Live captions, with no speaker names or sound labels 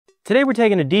Today we're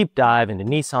taking a deep dive into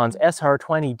Nissan's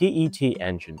SR20DET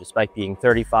engine. Despite being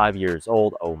 35 years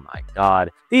old, oh my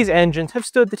god, these engines have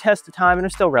stood the test of time and are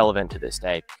still relevant to this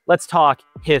day. Let's talk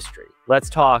history. Let's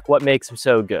talk what makes them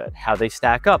so good, how they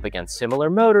stack up against similar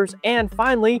motors, and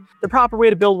finally, the proper way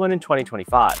to build one in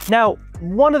 2025. Now,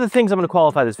 one of the things I'm going to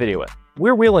qualify this video with,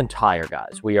 we're wheel and tire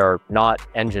guys. We are not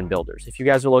engine builders. If you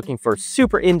guys are looking for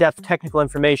super in-depth technical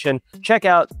information, check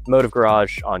out Motive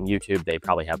Garage on YouTube. They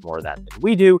probably have more of that than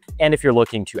we do. And if you're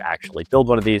looking to actually build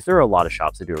one of these, there are a lot of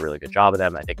shops that do a really good job of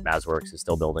them. I think Mazworks is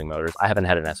still building motors. I haven't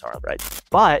had an SR, right?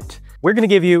 But we're going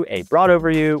to give you a broad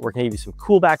overview. We're going to give you some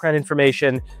cool background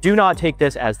information. Do not take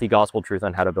this as the gospel truth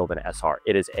on how to build an SR.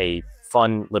 It is a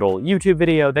fun little YouTube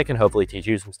video that can hopefully teach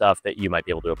you some stuff that you might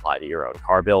be able to apply to your own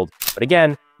car build. But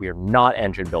again, we are not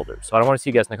engine builders. So I don't want to see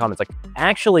you guys in the comments like,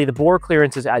 actually the bore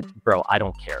clearance is, bro, I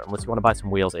don't care. Unless you want to buy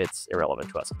some wheels, it's irrelevant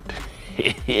to us.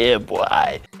 Yeah,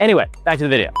 boy. Anyway, back to the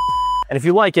video. And if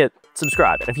you like it,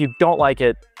 subscribe. And if you don't like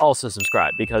it, also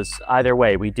subscribe, because either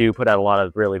way, we do put out a lot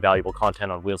of really valuable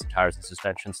content on wheels and tires and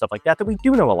suspension, stuff like that, that we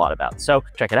do know a lot about. So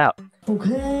check it out.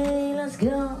 Okay, let's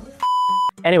go.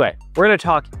 Anyway, we're going to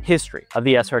talk history of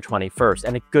the SR20 first,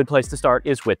 and a good place to start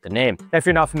is with the name. Now, if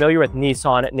you're not familiar with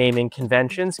Nissan naming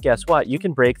conventions, guess what? You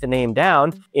can break the name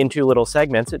down into little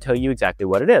segments that tell you exactly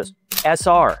what it is.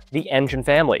 SR, the engine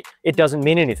family. It doesn't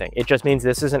mean anything. It just means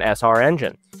this is an SR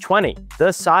engine. 20,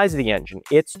 the size of the engine.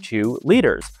 It's 2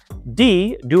 liters.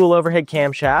 D, dual overhead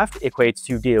camshaft, equates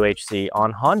to DOHC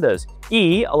on Hondas.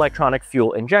 E, electronic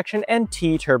fuel injection. And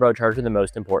T, turbocharger, the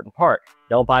most important part.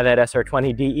 Don't buy that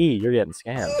SR20DE, you're getting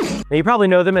scammed. Now, you probably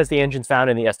know them as the engines found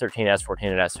in the S13, S14,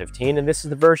 and S15, and this is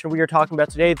the version we are talking about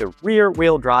today, the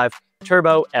rear-wheel drive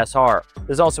Turbo SR.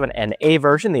 There's also an NA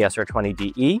version, the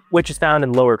SR20DE, which is found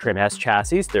in lower trim S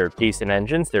chassis. They're decent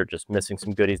engines, they're just missing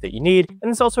some goodies that you need, and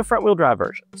there's also a front-wheel drive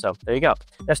version, so there you go.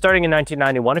 Now, starting in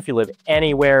 1991, if you live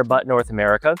anywhere but North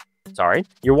America, sorry,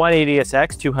 your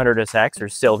 180SX, 200SX, or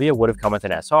Silvia would have come with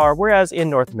an SR, whereas in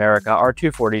North America, our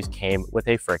 240s came with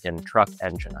a frickin' truck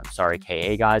engine. I'm sorry,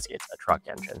 KA guys, it's a truck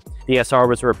engine. The SR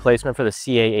was a replacement for the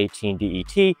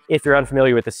CA18DET. If you're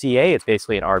unfamiliar with the CA, it's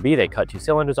basically an RB. They cut 2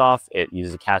 cylinders off. It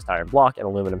uses a cast iron block and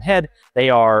aluminum head. They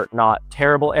are not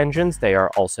terrible engines. They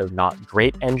are also not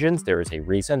great engines. There is a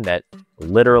reason that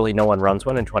literally no one runs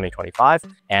one in 2025,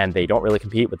 and they don't really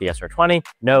compete with the SR20.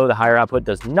 No, the higher output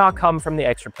does not come from the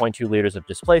extra 0.2 liters of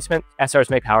displacement. SRs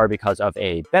make power because of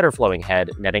a better flowing head,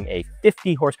 netting a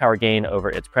 50 horsepower gain over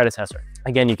its predecessor.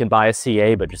 Again, you can buy a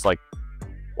CA, but just like,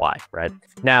 why, right?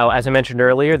 Now, as I mentioned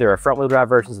earlier, there are front-wheel drive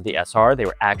versions of the SR. They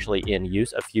were actually in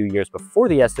use a few years before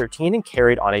the S13 and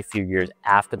carried on a few years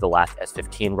after the last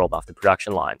S15 rolled off the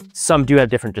production line. Some do have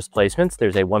different displacements.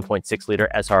 There's a 1.6 liter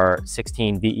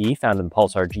SR16VE found in the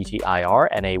Pulsar GT-IR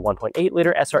and a 1.8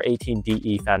 liter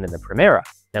SR18DE found in the Primera.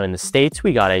 Now, in the States,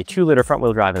 we got a 2-liter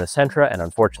front-wheel drive in the Sentra, and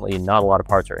unfortunately, not a lot of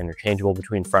parts are interchangeable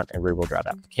between front and rear-wheel drive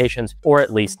applications, or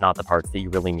at least not the parts that you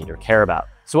really need or care about.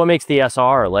 So what makes the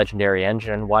SR a legendary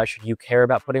engine, and why should you care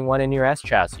about putting one in your S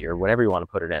chassis or whatever you want to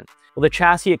put it in? Well, the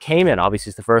chassis it came in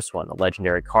obviously is the first one. A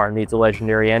legendary car needs a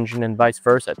legendary engine and vice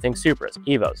versa. Think Supras,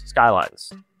 Evos,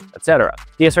 Skylines, etc.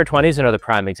 The SR20 is another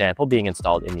prime example, being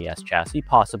installed in the S chassis,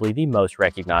 possibly the most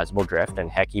recognizable drift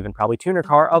and heck even probably tuner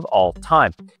car of all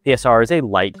time. The SR is a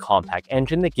light, compact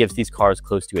engine that gives these cars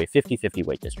close to a 50-50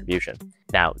 weight distribution.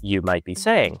 Now, you might be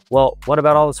saying, well, what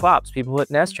about all the swaps people put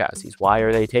in S chassis? Why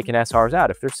are they taking SRs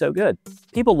out if they're so good?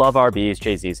 People love RBs,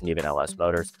 JZs, and even LS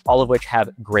motors, all of which have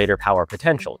greater power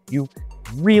potential. You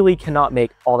really cannot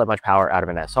make all that much power out of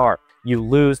an SR. You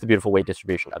lose the beautiful weight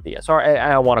distribution of the SR, and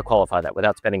I want to qualify that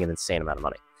without spending an insane amount of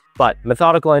money. But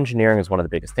methodical engineering is one of the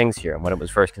biggest things here, and when it was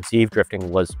first conceived,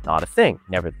 drifting was not a thing.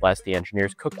 Nevertheless, the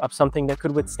engineers cooked up something that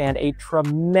could withstand a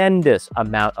tremendous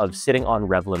amount of sitting on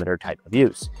rev limiter type of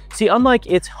use. See, unlike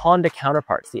its Honda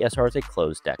counterparts, the SR is a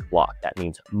closed deck block. That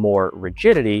means more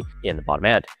rigidity in the bottom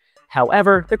end.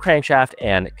 However, the crankshaft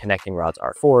and connecting rods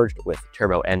are forged, with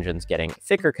turbo engines getting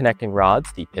thicker connecting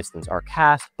rods. The pistons are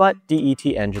cast, but DET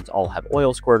engines all have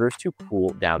oil squirters to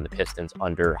cool down the pistons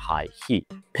under high heat.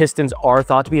 Pistons are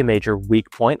thought to be a major weak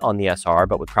point on the SR,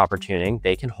 but with proper tuning,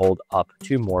 they can hold up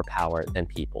to more power than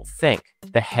people think.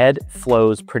 The head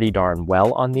flows pretty darn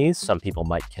well on these. Some people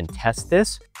might contest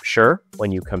this. Sure,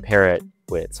 when you compare it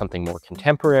with something more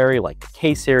contemporary like the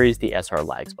K series, the SR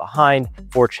lags behind.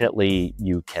 Fortunately,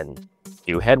 you can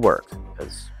do head work,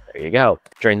 because there you go.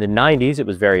 During the 90s, it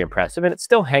was very impressive, and it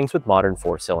still hangs with modern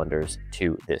 4-cylinders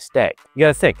to this day. You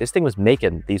gotta think, this thing was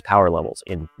making these power levels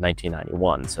in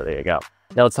 1991, so there you go.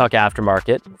 Now let's talk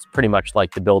aftermarket. It's pretty much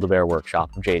like the Build-A-Bear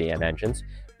workshop of JDM engines.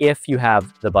 if you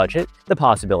have the budget, the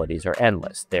possibilities are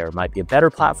endless. There might be a better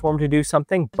platform to do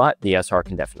something, but the SR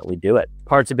can definitely do it.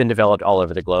 Parts have been developed all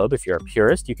over the globe. If you're a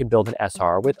purist, you can build an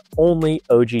SR with only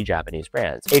OG Japanese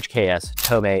brands: HKS,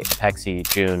 Tomei, Apexi,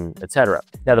 Jun, etc.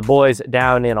 Now, the boys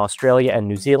down in Australia and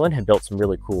New Zealand have built some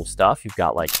really cool stuff. You've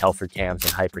got like Telford Cams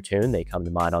and Hypertune. They come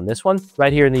to mind on this one.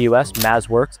 Right here in the US,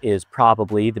 Mazworks is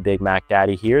probably the big Mac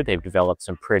Daddy here. They've developed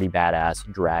some pretty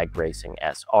badass drag racing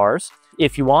SRs.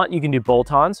 If you want, you can do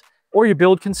bolt-ons, or your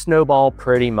build can snowball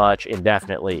pretty much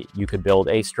indefinitely. You could build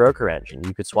a stroker engine.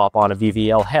 You could swap on a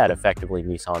VVL head, effectively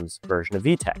Nissan's version of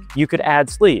VTEC. You could add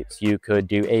sleeves. You could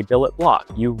do a billet block.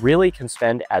 You really can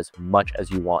spend as much as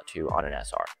you want to on an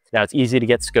SR. Now, it's easy to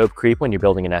get scope creep when you're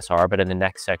building an SR, but in the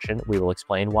next section, we will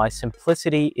explain why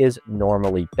simplicity is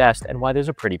normally best and why there's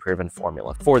a pretty proven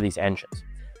formula for these engines.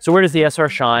 So where does the SR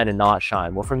shine and not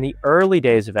shine? Well, from the early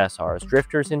days of SRs,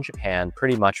 drifters in Japan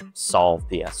pretty much solved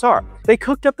the SR. They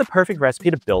cooked up the perfect recipe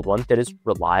to build one that is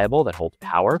reliable, that holds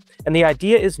power. And the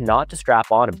idea is not to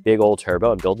strap on a big old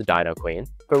turbo and build a dyno queen,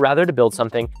 but rather to build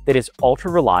something that is ultra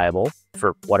reliable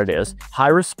for what it is, high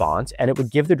response, and it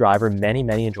would give the driver many,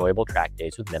 many enjoyable track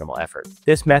days with minimal effort.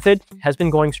 This method has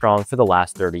been going strong for the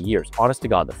last 30 years. Honest to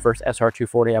God, the first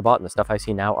SR240 I bought and the stuff I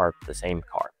see now are the same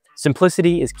car.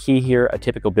 Simplicity is key here. A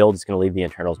typical build is going to leave the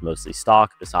internals mostly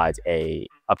stock, besides a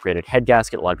upgraded head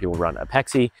gasket. A lot of people run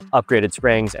Apexi. Upgraded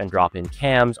springs and drop-in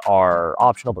cams are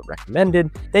optional but recommended.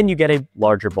 Then you get a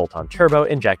larger bolt-on turbo,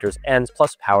 injectors, ends,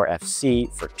 plus Power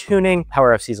FC for tuning.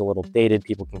 Power FC is a little dated.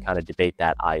 People can kind of debate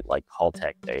that. I like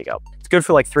Haltech. There you go. It's good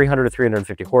for like 300 to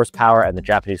 350 horsepower, and the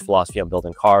Japanese philosophy on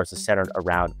building cars is centered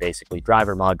around basically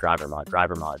driver mod, driver mod,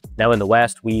 driver mod. Now in the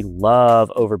West, we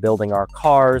love overbuilding our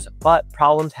cars, but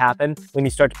problems happen when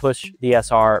you start to push the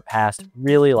SR past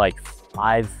really like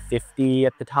 550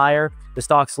 at the tire. The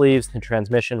stock sleeves and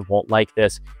transmission won't like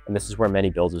this, and this is where many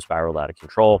builds have spiraled out of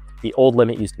control. The old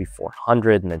limit used to be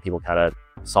 400, and then people kind of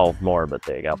solved more, but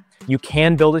there you go. You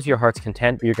can build it to your heart's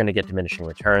content, but you're going to get diminishing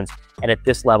returns. And at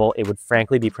this level, it would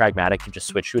frankly be pragmatic to just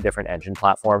switch to a different engine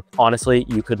platform. Honestly,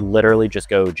 you could literally just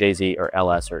go JZ or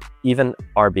LS or even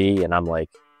RB, and I'm like,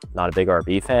 not a big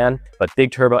RB fan, but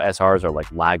big turbo SRs are like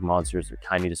lag monsters. They're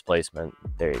tiny displacement.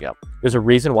 There you go. There's a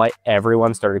reason why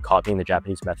everyone started copying the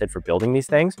Japanese method for building these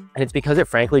things, and it's because it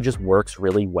frankly just works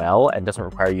really well and doesn't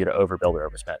require you to overbuild or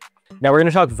overspend. Now we're going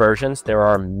to talk versions. There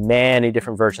are many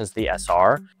different versions of the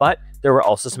SR, but there were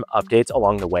also some updates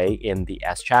along the way in the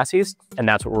S chassis, and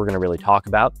that's what we're going to really talk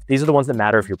about. These are the ones that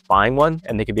matter if you're buying one,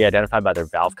 and they can be identified by their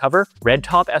valve cover. Red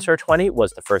Top SR20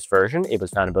 was the first version. It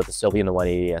was found in both the Silvia and the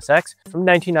 180SX from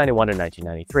 1991 to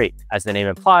 1993. As the name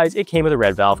implies, it came with a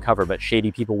red valve cover, but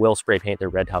shady people will spray paint their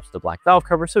red tops with a black valve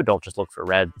cover, so don't just look for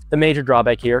red. The major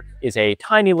drawback here is a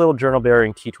tiny little journal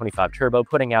bearing T25 turbo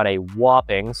putting out a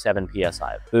whopping 7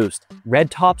 PSI of boost.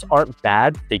 Red tops aren't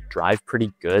bad. They drive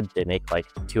pretty good. They make like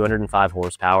 205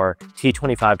 horsepower,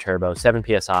 T25 turbo, 7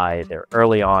 PSI. They're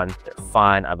early on. They're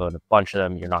fine. I've owned a bunch of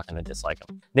them. You're not going to dislike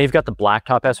them. Then you've got the black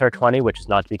top SR20, which is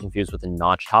not to be confused with the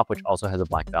notch top, which also has a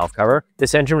black valve cover.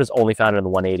 This engine was only found in the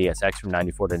 180SX from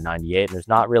 94 to 98, and there's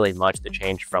not really much that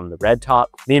changed from the red top.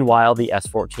 Meanwhile, the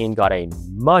S14 got a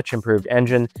much improved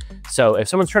engine. So if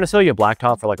someone's trying to sell you a black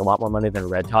top for like a lot more money than a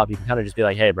red top, you can kind of just be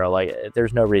like, hey bro, like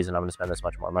there's no reason I'm going to spend this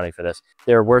much more money for this.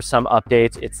 There were some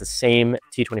updates. It's the same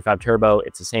T25 turbo.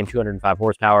 It's the same 205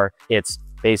 horsepower. It's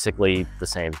basically the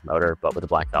same motor, but with a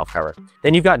black valve cover.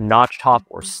 Then you've got notch top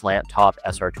or slant top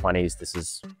SR20s. This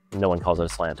is, no one calls it a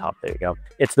slant top. There you go.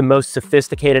 It's the most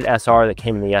sophisticated SR that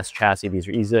came in the S chassis. These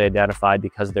are easily identified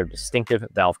because of their distinctive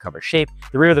valve cover shape.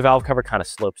 The rear of the valve cover kind of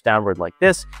slopes downward like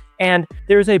this, and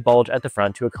there's a bulge at the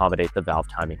front to accommodate the valve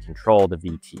timing control, the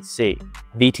VTC.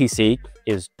 VTC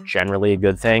is generally a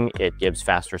good thing. It gives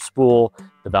faster spool.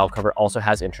 The valve cover also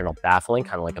has internal baffling,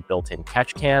 kind of like a built-in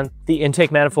catch can. The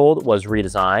intake manifold was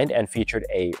redesigned and featured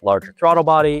a larger throttle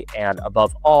body, and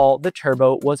above all, the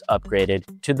turbo was upgraded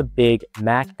to the big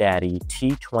Mac Daddy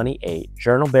T28,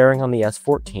 journal bearing on the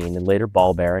S14 and later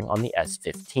ball bearing on the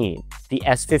S15. The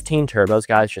S15 turbos,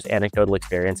 guys, just anecdotal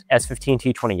experience,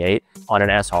 S15 T28 on an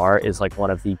SR is like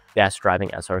one of the best driving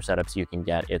SR setups you can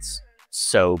get. It's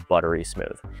so buttery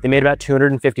smooth. They made about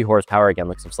 250 horsepower, again,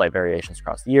 like some slight variations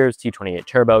across the years. T28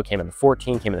 turbo came in the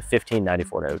 14, came in the 15,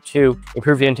 94 to 02.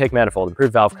 Improved the intake manifold,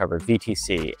 improved valve cover,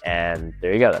 VTC, and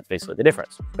there you go. That's basically the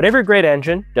difference. But every great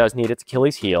engine does need its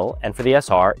Achilles heel, and for the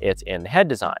SR, it's in the head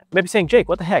design. You may be saying, Jake,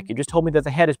 what the heck? You just told me that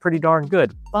the head is pretty darn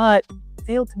good, but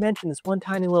failed to mention this one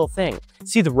tiny little thing.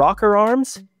 See the rocker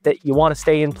arms that you want to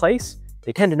stay in place?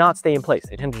 they tend to not stay in place.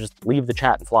 They tend to just leave the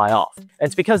chat and fly off. And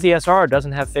it's because the SR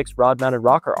doesn't have fixed rod-mounted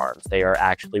rocker arms. They are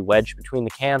actually wedged between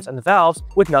the cams and the valves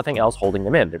with nothing else holding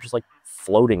them in. They're just like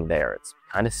floating there. It's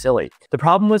kind of silly. The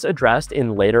problem was addressed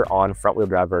in later on front-wheel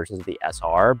drive versions of the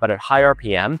SR, but at high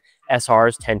RPM,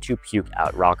 SRs tend to puke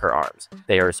out rocker arms.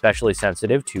 They are especially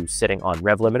sensitive to sitting on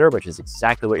rev limiter, which is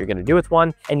exactly what you're going to do with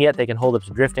one, and yet they can hold up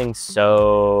to drifting.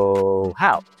 So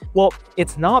how? Well,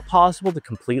 it's not possible to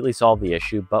completely solve the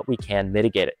issue, but we can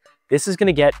mitigate it. This is going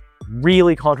to get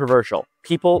really controversial.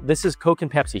 People, this is Coke and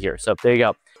Pepsi here, so there you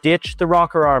go. Ditch the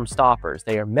rocker arm stoppers.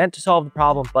 They are meant to solve the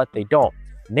problem, but they don't.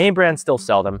 Name brands still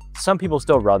sell them. Some people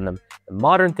still run them. The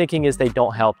modern thinking is they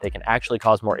don't help. They can actually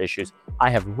cause more issues. I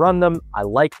have run them. I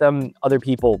like them. Other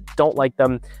people don't like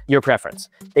them. Your preference.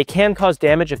 They can cause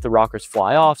damage if the rockers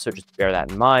fly off, so just bear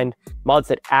that in mind. Mods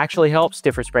that actually help: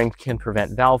 stiffer springs can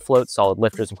prevent valve floats, solid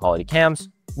lifters, and quality cams.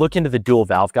 Look into the dual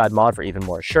valve guide mod for even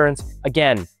more assurance.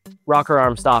 Again, rocker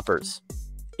arm stoppers.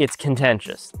 It's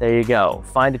contentious. There you go.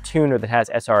 Find a tuner that has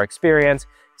SR experience,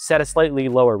 set a slightly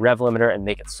lower rev limiter, and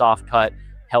make it soft cut.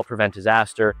 Help prevent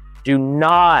disaster. Do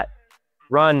not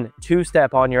run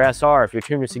two-step on your SR if your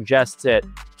tuner suggests it.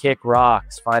 Kick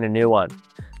rocks, find a new one. So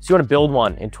you want to build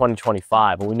one in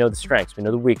 2025. Well, we know the strengths, we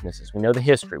know the weaknesses, we know the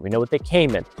history, we know what they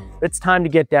came in. But it's time to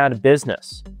get down to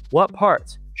business. What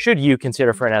parts should you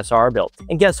consider for an SR build?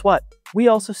 And guess what? We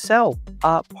also sell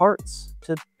parts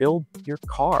to build your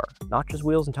car, not just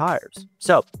wheels and tires.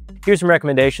 So here's some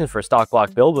recommendations for a stock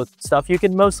block build with stuff you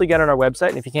can mostly get on our website.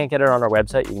 And if you can't get it on our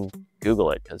website, you can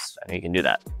Google it, because I know you can do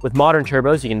that. With modern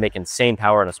turbos, you can make insane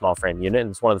power in a small frame unit,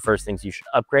 and it's one of the first things you should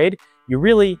upgrade. You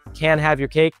really can have your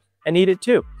cake and eat it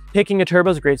too. Picking a turbo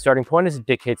is a great starting point as it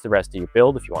dictates the rest of your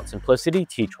build. If you want simplicity,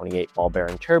 T28 ball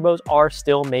bearing turbos are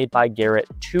still made by Garrett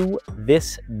to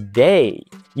this day.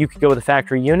 You could go with a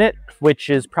factory unit, which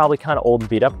is probably kind of old and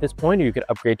beat up at this point, or you could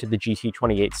upgrade to the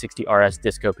GT2860RS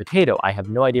Disco Potato. I have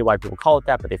no idea why people call it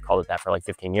that, but they've called it that for like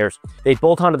 15 years. They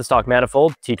bolt onto the stock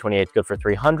manifold. T28 is good for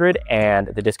 300, and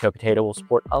the Disco Potato will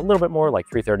support a little bit more, like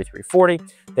 330, 340.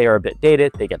 They are a bit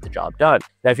dated. They get the job done.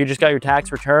 Now, if you just got your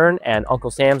tax return and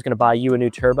Uncle Sam's going to buy you a new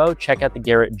turbo, check out the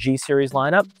Garrett G Series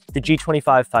lineup. The G25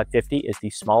 550 is the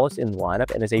smallest in the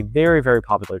lineup and is a very, very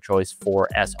popular choice for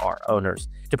SR owners.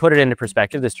 To put it into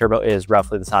perspective, this turbo is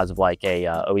roughly the size of like a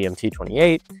OEM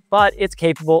T28, but it's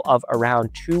capable of around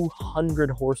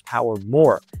 200 horsepower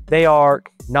more. They are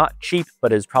not cheap,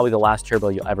 but is probably the last turbo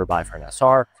you'll ever buy for an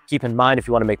SR. Keep in mind, if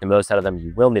you want to make the most out of them,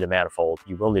 you will need a manifold,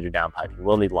 you will need a downpipe, you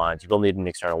will need lines, you will need an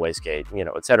external wastegate, you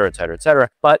know, et cetera, et cetera, et cetera.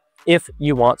 But if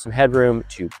you want some headroom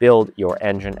to build your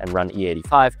engine and run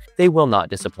E85, they will not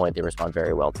disappoint. They respond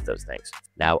very well to those things.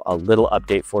 Now, a little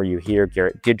update for you here.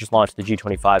 Garrett did just launch the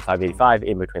G25 585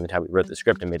 in between the time we wrote the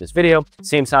script and made this video.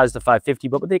 Same size as the 550,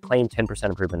 but they claim 10%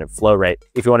 improvement in flow rate.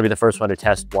 If you want to be the first one to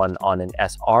test one on an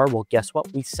SR, well, guess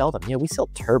what? We sell them. Yeah, we sell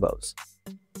turbos.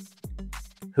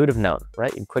 Who'd have known,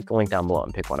 right? You can click the link down below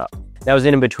and pick one up. Now, as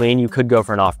in between, you could go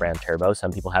for an off-brand turbo.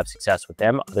 Some people have success with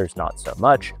them, others not so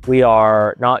much. We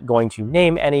are not going to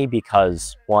name any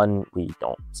because, one, we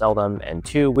don't sell them, and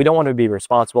two, we don't want to be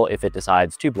responsible if it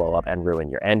decides to blow up and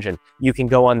ruin your engine. You can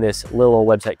go on this little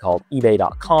website called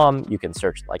ebay.com. You can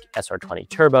search like SR20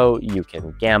 turbo. You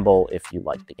can gamble if you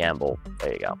like to gamble.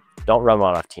 There you go. Don't run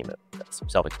one off Temu. That's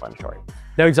self-explanatory.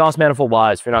 Now, exhaust manifold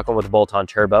wise, if you're not going with a bolt-on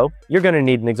turbo, you're going to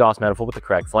need an exhaust manifold with the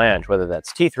correct flange, whether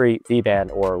that's T3, V-band,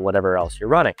 or whatever else you're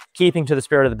running. Keeping to the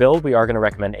spirit of the build, we are going to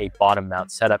recommend a bottom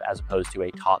mount setup as opposed to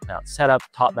a top mount setup.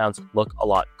 Top mounts look a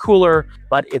lot cooler,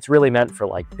 but it's really meant for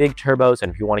like big turbos.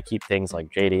 And if you want to keep things like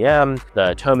JDM,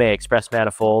 the Tomei Express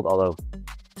manifold, although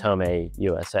Tomei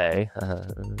USA,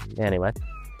 anyway.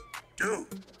 Do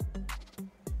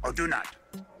or do not.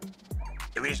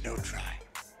 There is no try.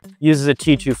 Uses a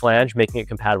T2 flange, making it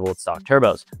compatible with stock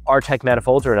turbos. R-Tech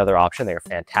manifolds are another option. They are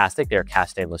fantastic. They are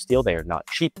cast stainless steel. They are not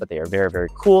cheap, but they are very, very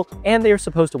cool, and they are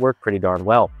supposed to work pretty darn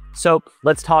well. So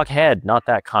let's talk head, not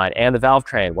that kind, and the valve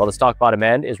train. While the stock bottom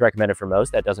end is recommended for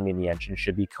most, that doesn't mean the engine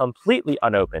should be completely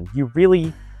unopened. You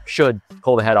really should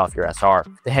pull the head off your SR.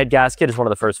 The head gasket is one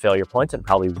of the first failure points and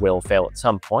probably will fail at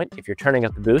some point. If you're turning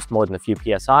up the boost more than a few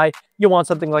PSI, you'll want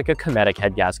something like a Cometic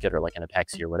head gasket or like an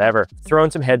Apexi or whatever. Throw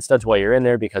in some head studs while you're in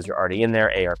there because you're already in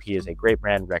there. ARP is a great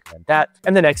brand, recommend that.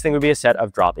 And the next thing would be a set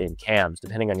of drop-in cams.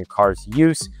 Depending on your car's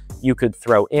use, you could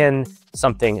throw in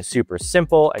something super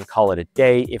simple and call it a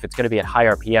day. If it's going to be at high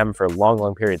RPM for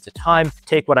long periods of time,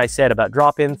 take what I said about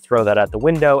drop-in, throw that out the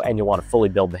window, and you'll want to fully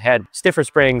build the head. Stiffer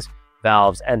springs,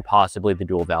 valves, and possibly the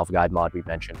dual valve guide mod we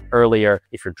mentioned earlier.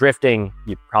 If you're drifting,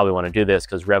 you probably want to do this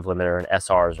because rev limiter and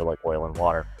SRs are like oil and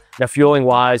water. Now, fueling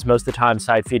wise, most of the time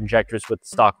side feed injectors with the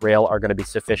stock rail are going to be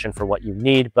sufficient for what you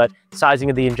need, but sizing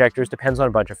of the injectors depends on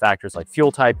a bunch of factors like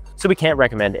fuel type, so we can't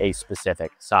recommend a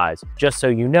specific size. Just so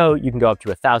you know, you can go up to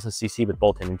 1000 cc with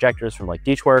bolt-in injectors from like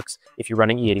Works. If you're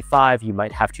running E85, you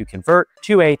might have to convert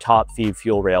to a top feed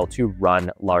fuel rail to run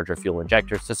larger fuel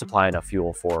injectors to supply enough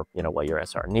fuel for, what your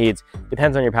SR needs.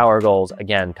 Depends on your power goals.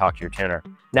 Again, talk to your tuner.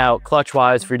 Now, clutch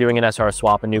wise, if you're doing an SR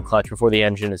swap, a new clutch before the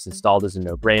engine is installed is a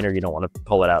no-brainer. You don't want to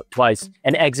pull it out twice.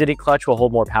 An exited clutch will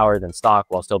hold more power than stock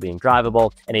while still being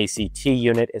drivable. An ACT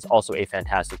unit is also a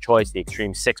fantastic choice. The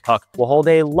Extreme 6-puck will hold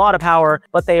a lot of power,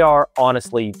 but they are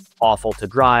honestly awful to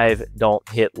drive. Don't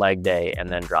hit leg day and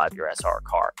then drive your SR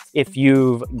car. If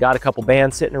you've got a couple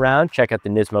bands sitting around, check out the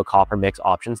Nismo Copper Mix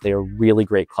options. They are really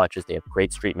great clutches. They have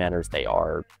great street manners. They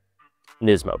are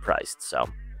Nismo priced, so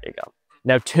there you go.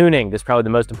 Now, tuning, this is probably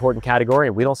the most important category,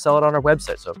 and we don't sell it on our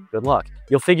website, so good luck.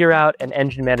 You'll figure out an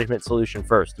engine management solution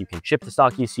first. You can ship the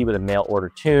stock ECU with a mail order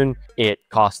tune. It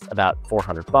costs about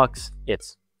 400 bucks.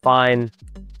 It's fine.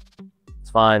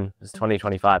 It's fine. It's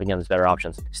 2025. Again, there's better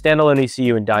options. Standalone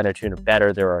ECU and dyno tune are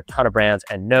better. There are a ton of brands,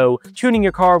 and no, tuning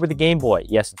your car with a Game Boy.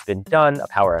 Yes, it's been done. A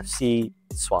Power FC,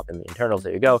 swap in the internals,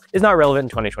 there you go, is not relevant in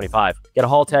 2025. Get a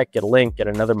Haltech, get a Link, get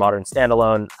another modern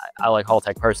standalone. I like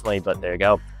Haltech personally, but there you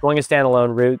go. Going a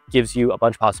standalone route gives you a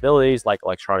bunch of possibilities like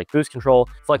electronic boost control,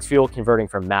 flex fuel converting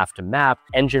from MAF to MAP,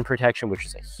 engine protection, which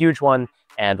is a huge one,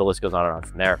 and the list goes on and on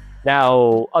from there.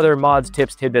 Now, other mods,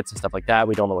 tips, tidbits, and stuff like that.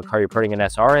 We don't know what car you're putting an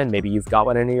SR in. Maybe you've got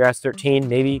one in your S13,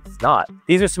 maybe it's not.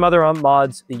 These are some other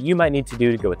mods that you might need to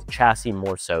do to go with the chassis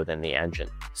more so than the engine.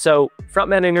 So, front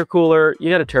man intercooler, you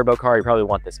got a turbo car, you probably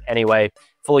want this anyway.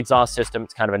 Full exhaust system,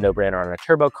 it's kind of a no-brainer on a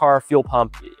turbo car. Fuel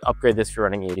pump, upgrade this if you're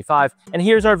running 85. And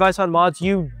here's our advice on mods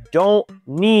you don't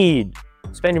need.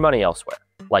 Spend your money elsewhere,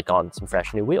 like on some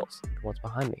fresh new wheels. What's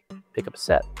behind me? Pick up a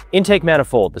set. Intake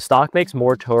manifold. The stock makes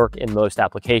more torque in most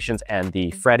applications, and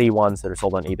the Freddy ones that are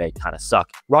sold on eBay kind of suck.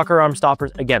 Rocker arm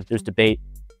stoppers, again, there's debate.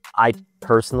 I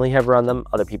personally have run them.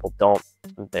 Other people don't.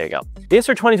 There you go. The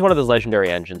SR20 is one of those legendary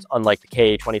engines, unlike the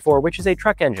KA24, which is a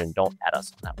truck engine. Don't add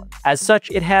us on that one. As such,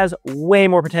 it has way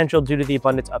more potential due to the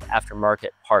abundance of aftermarket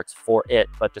parts for it.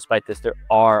 But despite this, there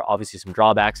are obviously some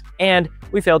drawbacks. And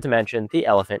we failed to mention the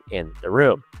elephant in the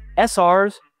room.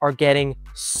 SRs are getting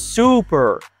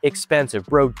super expensive.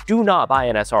 Bro, do not buy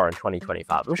an SR in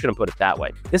 2025. I'm just gonna put it that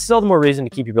way. This is all the more reason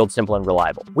to keep your build simple and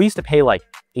reliable. We used to pay like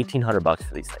 1,800 bucks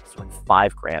for these things. It's like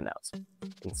 5 grand now. It's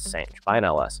insane. Just buy an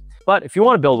LS. But if you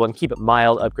want to build one, keep it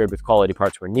mild, upgrade with quality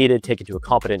parts where needed, take it to a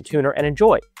competent tuner, and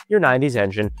enjoy your 90s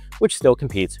engine, which still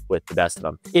competes with the best of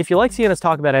them. If you like seeing us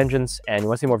talk about engines and you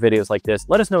want to see more videos like this,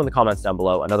 let us know in the comments down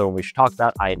below. Another one we should talk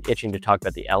about. I am itching to talk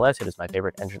about the LS. It is my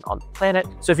favorite engine on the planet.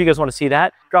 So if you guys want to see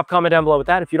that, drop a comment down below with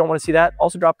that. If you don't want to see that,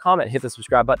 also drop a comment, hit the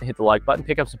subscribe button, hit the like button,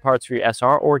 pick up some parts for your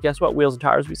SR, or guess what? Wheels and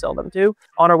tires, we sell them too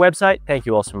on our website. Thank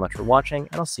you all so much for watching,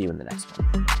 and I'll see you in the next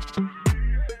one.